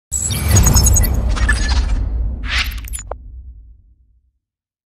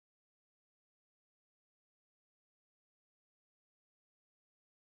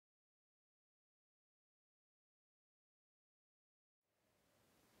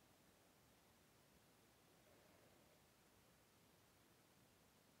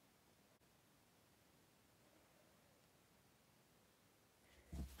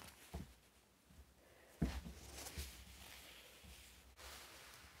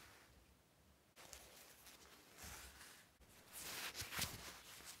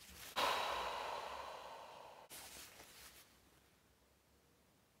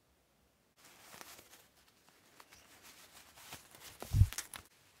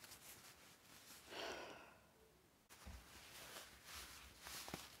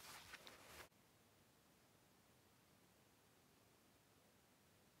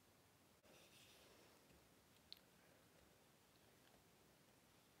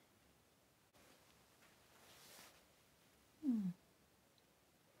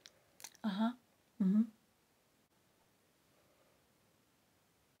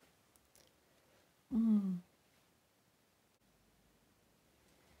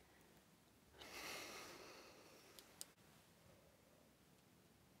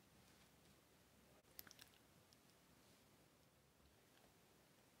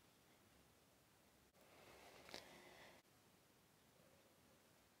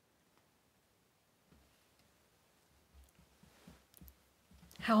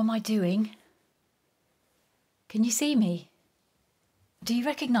How am I doing? Can you see me? Do you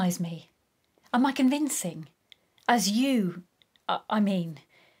recognise me? Am I convincing? As you, I mean.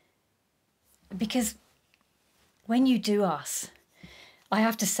 Because when you do us, I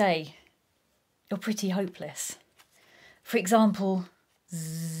have to say, you're pretty hopeless. For example,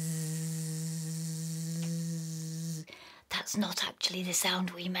 zzz, that's not actually the sound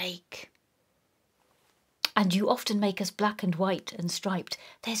we make. And you often make us black and white and striped.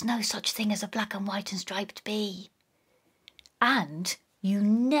 There's no such thing as a black and white and striped bee. And you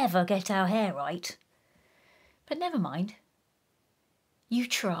never get our hair right. But never mind. You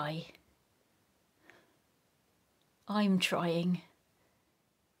try. I'm trying.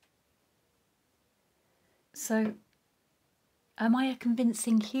 So, am I a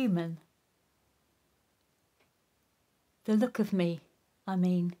convincing human? The look of me, I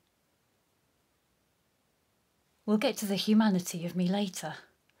mean. We'll get to the humanity of me later.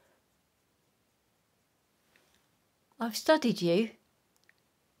 I've studied you.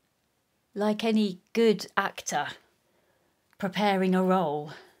 Like any good actor preparing a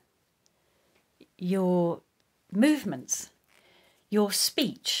role. Your movements, your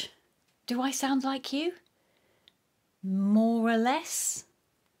speech. Do I sound like you? More or less?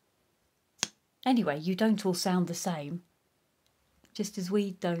 Anyway, you don't all sound the same. Just as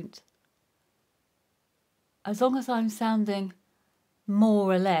we don't. As long as I'm sounding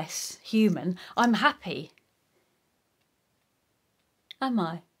more or less human, I'm happy. Am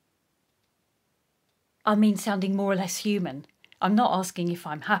I? I mean sounding more or less human. I'm not asking if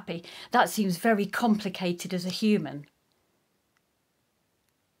I'm happy. That seems very complicated as a human.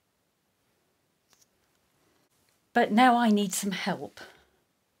 But now I need some help.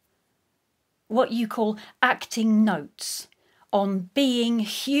 What you call acting notes on being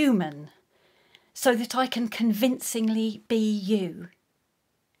human, so that I can convincingly be you.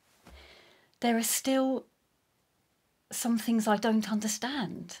 There are still some things I don't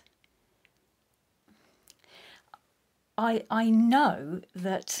understand. I know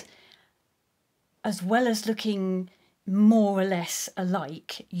that as well as looking more or less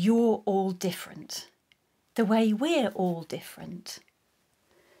alike, you're all different. The way we're all different.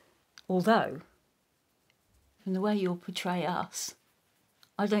 Although, from the way you'll portray us,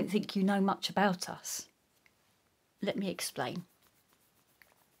 I don't think you know much about us. Let me explain.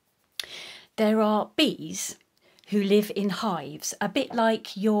 There are bees who live in hives, a bit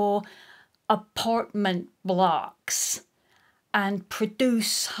like your apartment blocks, and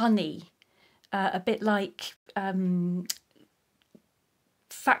produce honey, a bit like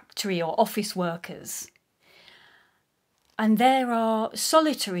factory or office workers. And there are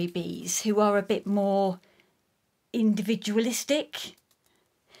solitary bees who are a bit more individualistic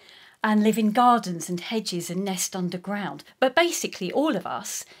and live in gardens and hedges and nest underground. But basically all of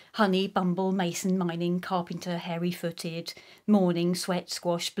us, honey, bumble, mason, mining, carpenter, hairy-footed, morning, sweat,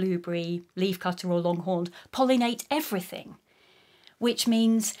 squash, blueberry, leafcutter or longhorned, pollinate everything. Which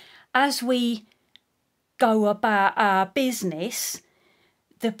means as we go about our business,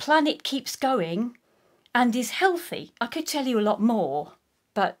 the planet keeps going and is healthy. I could tell you a lot more,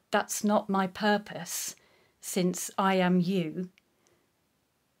 but that's not my purpose, since I am you.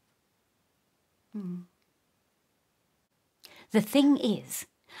 The thing is,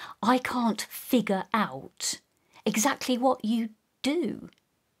 I can't figure out exactly what you do.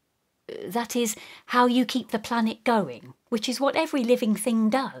 That is, how you keep the planet going, which is what every living thing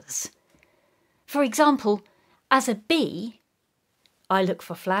does. For example, as a bee, I look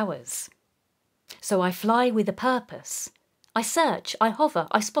for flowers. So I fly with a purpose. I search, I hover,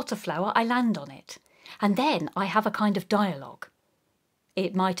 I spot a flower, I land on it. And then I have a kind of dialogue.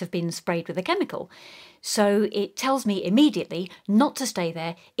 It might have been sprayed with a chemical, so it tells me immediately not to stay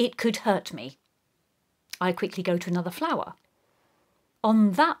there, it could hurt me. I quickly go to another flower.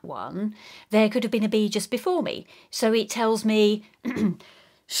 On that one, there could have been a bee just before me, so it tells me,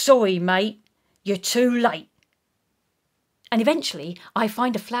 sorry mate, you're too late. And eventually I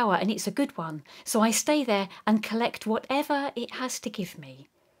find a flower and it's a good one, so I stay there and collect whatever it has to give me.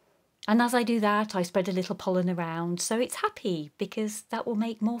 And as I do that, I spread a little pollen around, so it's happy because that will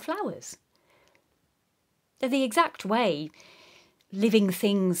make more flowers. The exact way living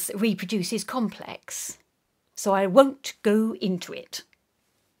things reproduce is complex, so I won't go into it.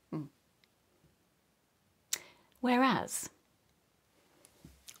 Whereas,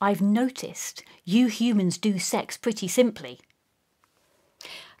 I've noticed you humans do sex pretty simply.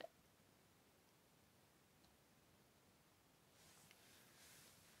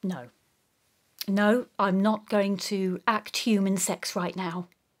 No, I'm not going to act human sex right now.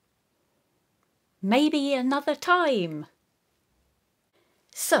 Maybe another time.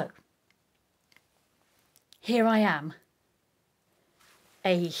 So, here I am.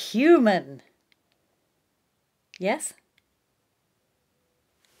 A human. Yes?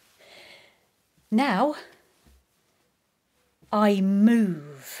 Now, I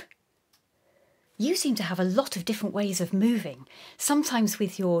move. You seem to have a lot of different ways of moving, sometimes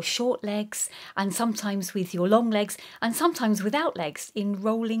with your short legs and sometimes with your long legs and sometimes without legs in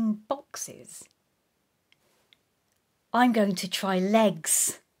rolling boxes. I'm going to try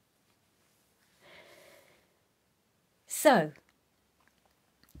legs. So,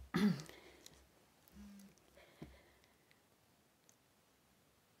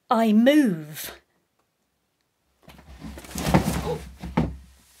 I move.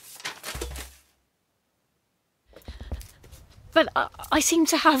 But I seem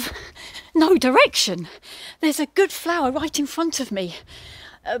to have no direction. There's a good flower right in front of me,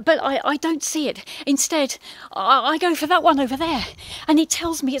 but I don't see it. Instead, I go for that one over there, and it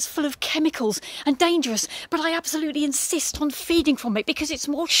tells me it's full of chemicals and dangerous, but I absolutely insist on feeding from it because it's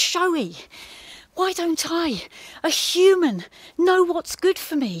more showy. Why don't I, a human, know what's good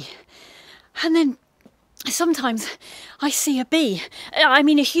for me? And then sometimes I see a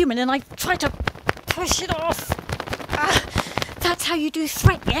human, and I try to push it off. That's how you do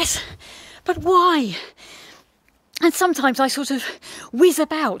threat, yes? But why? And sometimes I sort of whiz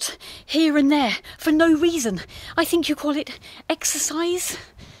about here and there for no reason. I think you call it exercise,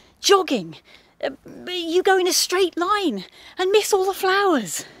 jogging. You go in a straight line and miss all the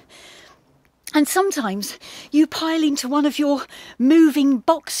flowers. And sometimes you pile into one of your moving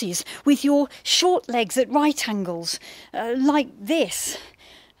boxes with your short legs at right angles, like this,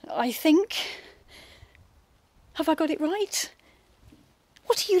 I think. Have I got it right?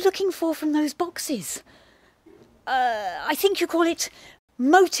 What are you looking for from those boxes? I think you call it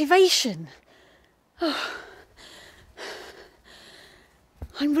motivation. Oh.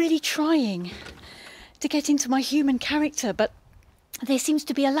 I'm really trying to get into my human character, but there seems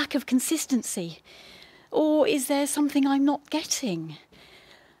to be a lack of consistency. Or is there something I'm not getting?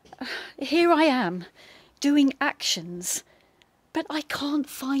 Here I am, doing actions, but I can't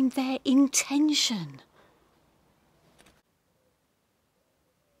find their intention.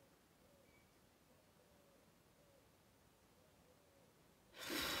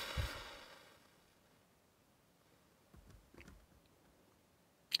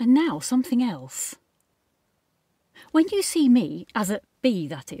 And now something else. When you see me, as a bee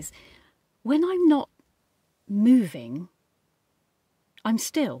that is, when I'm not moving, I'm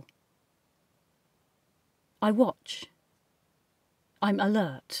still. I watch. I'm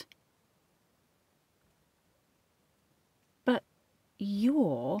alert. But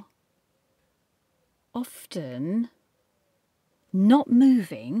you're often not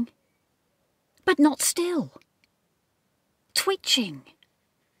moving, but not still. Twitching.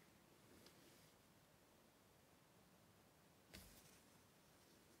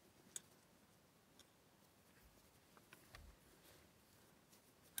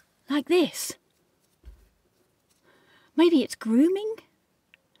 Like this. Maybe it's grooming?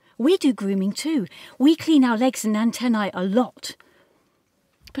 We do grooming too. We clean our legs and antennae a lot.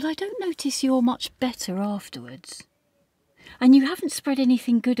 But I don't notice you're much better afterwards. And you haven't spread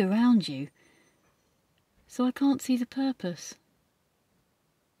anything good around you. So I can't see the purpose.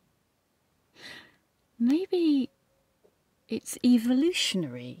 Maybe it's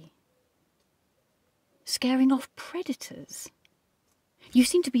evolutionary. Scaring off predators. You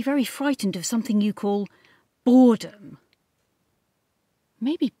seem to be very frightened of something you call boredom.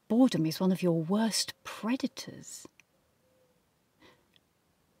 Maybe boredom is one of your worst predators.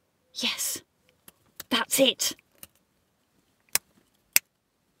 Yes, that's it.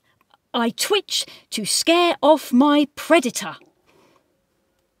 I twitch to scare off my predator.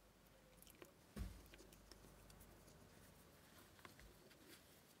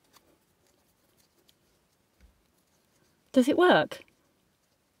 Does it work?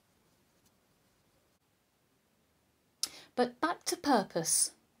 But back to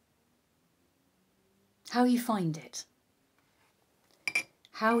purpose. How you find it.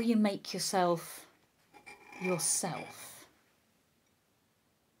 How you make yourself yourself.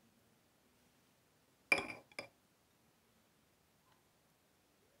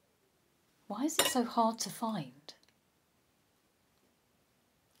 Why is it so hard to find?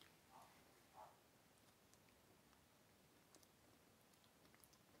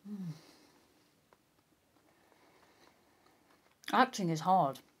 Acting is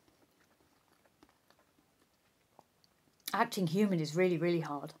hard. Acting human is really, really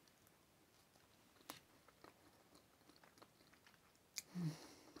hard.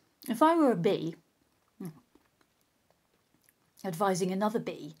 If I were a bee, advising another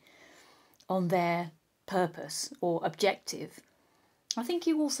bee on their purpose or objective, I think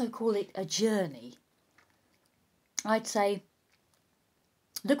you also call it a journey. I'd say,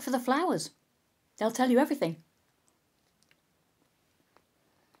 look for the flowers. They'll tell you everything.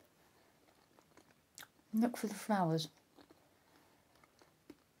 Look for the flowers.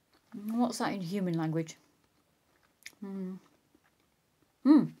 What's that in human language?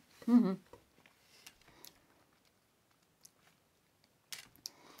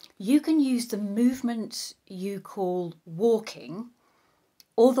 You can use the movement you call walking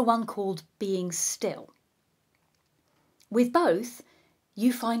or the one called being still. With both,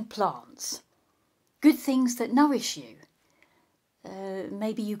 you find plants, good things that nourish you.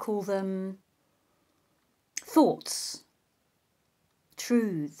 Maybe you call them thoughts,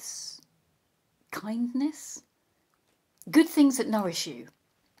 truths, kindness, good things that nourish you.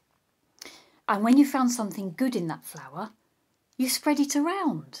 And when you found something good in that flower, you spread it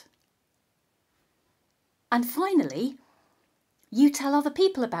around. And finally, you tell other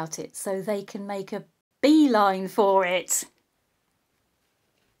people about it so they can make a beeline for it.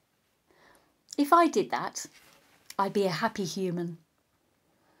 If I did that, I'd be a happy human.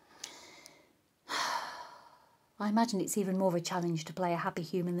 I imagine it's even more of a challenge to play a happy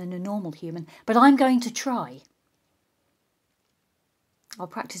human than a normal human, but I'm going to try. I'll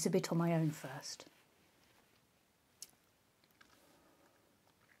practice a bit on my own first.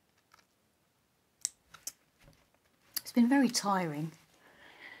 It's been very tiring,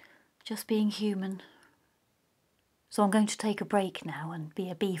 just being human. So I'm going to take a break now and be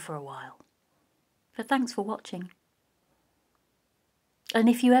a bee for a while. But thanks for watching. And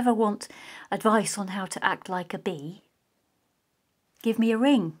if you ever want advice on how to act like a bee, give me a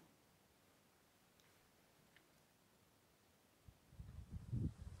ring.